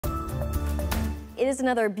It is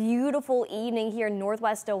another beautiful evening here in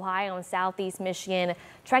Northwest Ohio and Southeast Michigan.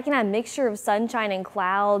 Tracking that mixture of sunshine and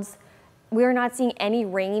clouds. We are not seeing any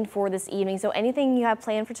rain for this evening, so anything you have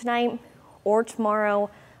planned for tonight or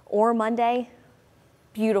tomorrow or Monday,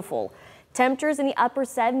 beautiful. Temperatures in the upper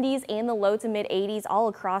 70s and the low to mid 80s all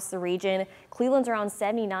across the region. Cleveland's around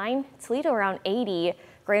 79, Toledo around 80,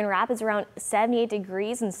 Grand Rapids around 78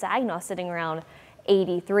 degrees, and Saginaw sitting around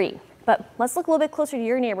 83. But let's look a little bit closer to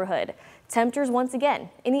your neighborhood. Temperatures once again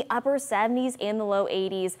in the upper 70s and the low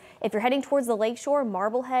 80s. If you're heading towards the lakeshore,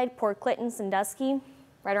 Marblehead, Port Clinton, Sandusky,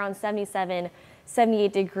 right around 77,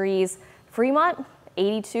 78 degrees. Fremont,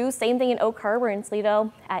 82. Same thing in Oak Harbor and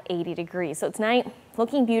Toledo at 80 degrees. So tonight,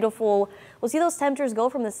 looking beautiful. We'll see those temperatures go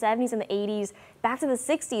from the 70s and the 80s back to the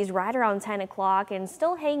 60s right around 10 o'clock and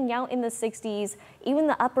still hanging out in the 60s, even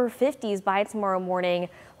the upper 50s by tomorrow morning.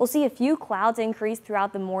 We'll see a few clouds increase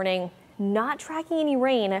throughout the morning, not tracking any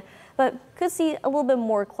rain, but could see a little bit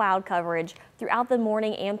more cloud coverage throughout the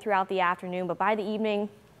morning and throughout the afternoon. But by the evening,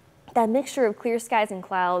 that mixture of clear skies and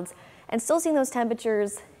clouds, and still seeing those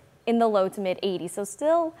temperatures in the low to mid 80s. So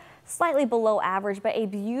still slightly below average, but a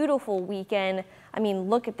beautiful weekend. I mean,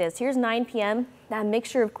 look at this. Here's 9 p.m., that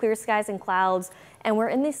mixture of clear skies and clouds, and we're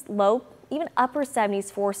in this low, even upper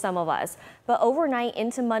 70s for some of us. But overnight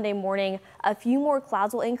into Monday morning, a few more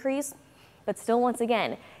clouds will increase, but still once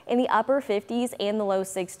again in the upper 50s and the low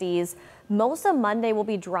 60s. Most of Monday will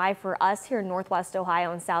be dry for us here in Northwest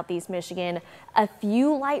Ohio and Southeast Michigan. A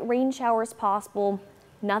few light rain showers possible.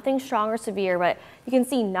 Nothing strong or severe, but you can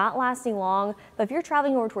see not lasting long. But if you're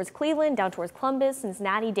traveling over towards Cleveland, down towards Columbus,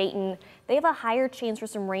 Cincinnati, Dayton, they have a higher chance for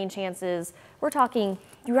some rain chances. We're talking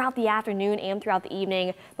throughout the afternoon and throughout the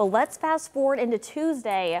evening. But let's fast forward into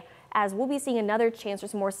Tuesday, as we'll be seeing another chance for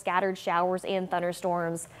some more scattered showers and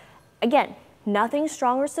thunderstorms. Again, nothing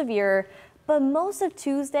strong or severe, but most of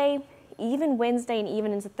Tuesday, even Wednesday and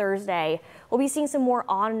even into Thursday, we'll be seeing some more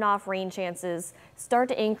on and off rain chances start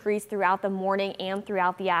to increase throughout the morning and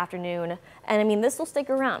throughout the afternoon. And I mean, this will stick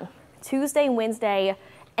around Tuesday and Wednesday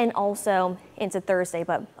and also into Thursday,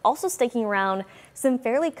 but also sticking around some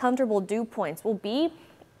fairly comfortable dew points will be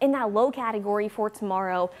in that low category for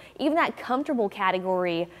tomorrow, even that comfortable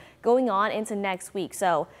category going on into next week.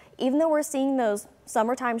 So even though we're seeing those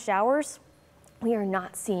summertime showers, we are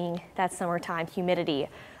not seeing that summertime humidity.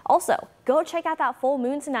 Also, go check out that full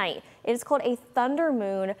moon tonight. It is called a thunder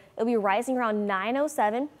moon. It'll be rising around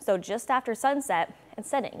 9:07, so just after sunset, and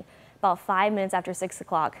setting about 5 minutes after 6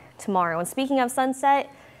 o'clock tomorrow. And speaking of sunset,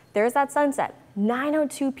 there's that sunset,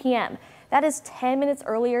 9:02 p.m. That is 10 minutes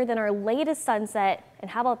earlier than our latest sunset.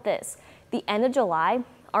 And how about this? The end of July,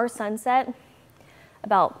 our sunset,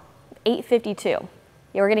 about 8:52.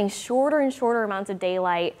 Yeah, we're getting shorter and shorter amounts of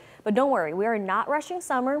daylight. But don't worry, we are not rushing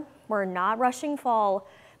summer. We're not rushing fall.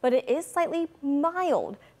 But it is slightly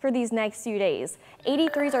mild for these next few days.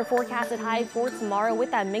 83s are forecasted high for tomorrow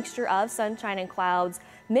with that mixture of sunshine and clouds.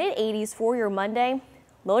 Mid 80s for your Monday,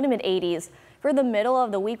 low to mid 80s for the middle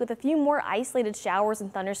of the week with a few more isolated showers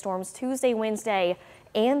and thunderstorms Tuesday, Wednesday,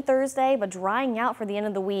 and Thursday, but drying out for the end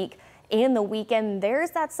of the week and the weekend.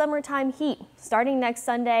 There's that summertime heat starting next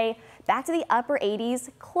Sunday, back to the upper 80s,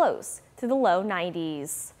 close to the low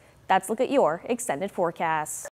 90s. That's a look at your extended forecast.